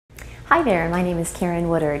Hi there, my name is Karen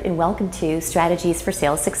Woodard and welcome to Strategies for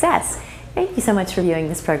Sales Success. Thank you so much for viewing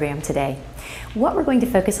this program today. What we're going to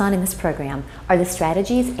focus on in this program are the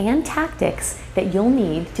strategies and tactics that you'll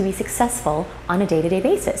need to be successful on a day-to-day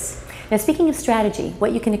basis. Now, speaking of strategy,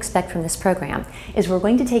 what you can expect from this program is we're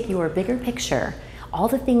going to take your bigger picture, all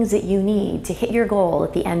the things that you need to hit your goal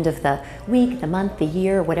at the end of the week, the month, the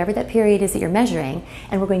year, whatever that period is that you're measuring,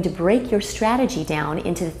 and we're going to break your strategy down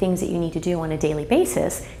into the things that you need to do on a daily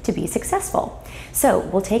basis to be successful. So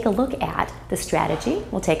we'll take a look at the strategy,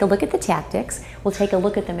 we'll take a look at the tactics, we'll take a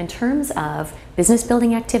look at them in terms of business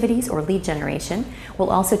building activities or lead generation. We'll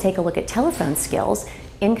also take a look at telephone skills,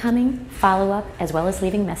 incoming, follow-up, as well as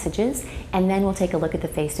leaving messages, and then we'll take a look at the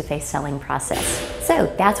face-to-face selling process.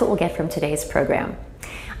 So that's what we'll get from today's program.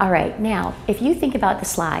 All right, now, if you think about the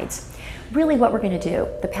slides, really what we're going to do,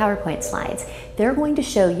 the PowerPoint slides, they're going to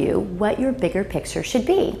show you what your bigger picture should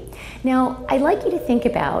be. Now, I'd like you to think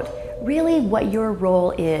about really what your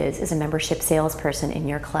role is as a membership salesperson in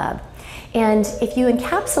your club. And if you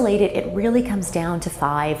encapsulate it, it really comes down to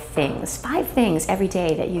five things every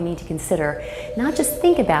day that you need to consider, not just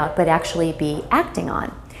think about, but actually be acting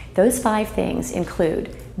on. Those 5 things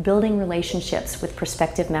include building relationships with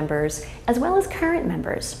prospective members as well as current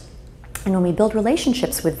members. And when we build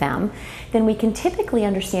relationships with them, then we can typically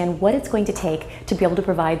understand what it's going to take to be able to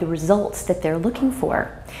provide the results that they're looking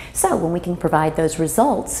for. So when we can provide those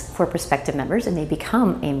results for prospective members and they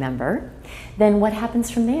become a member, then what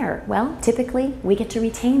happens from there? Well, typically we get to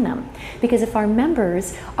retain them. Because if our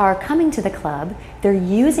members are coming to the club, they're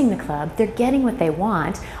using the club, they're getting what they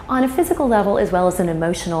want on a physical level as well as an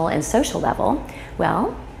emotional and social level,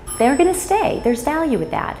 well, they're going to stay. There's value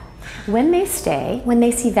with that. When they stay, when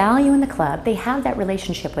they see value in the club, they have that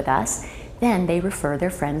relationship with us, then they refer their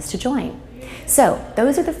friends to join. So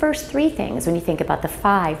those are the first 3 things when you think about the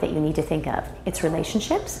 5 that you need to think of. It's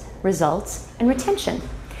relationships, results, and retention.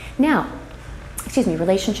 Now,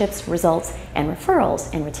 relationships, results, and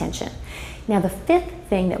referrals and retention. Now, the 5th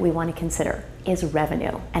thing that we want to consider is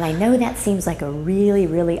revenue. And I know that seems like a really,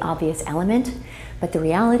 really obvious element, but the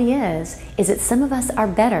reality is that some of us are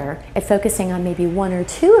better at focusing on maybe 1 or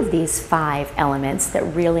 2 of these 5 elements that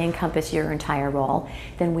really encompass your entire role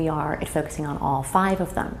than we are at focusing on all 5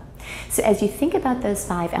 of them. So as you think about those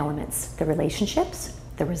 5 elements, the relationships,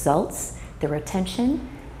 the results, the retention,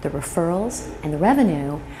 the referrals, and the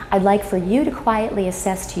revenue, I'd like for you to quietly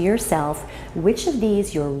assess to yourself which of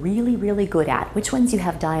these you're really, really good at, which ones you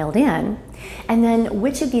have dialed in, and then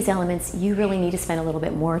which of these elements you really need to spend a little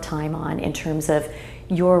bit more time on in terms of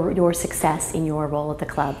your success in your role at the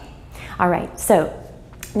club. All right, so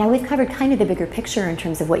now we've covered kind of the bigger picture in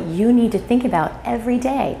terms of what you need to think about every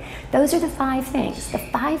day. Those are the 5 things, the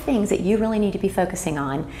 5 things that you really need to be focusing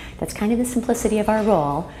on. That's kind of the simplicity of our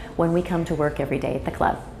role when we come to work every day at the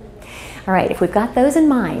club. All right, if we've got those in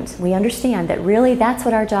mind, we understand that really that's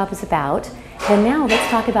what our job is about, then now let's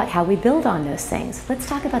talk about how we build on those things. Let's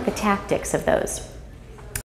talk about the tactics of those.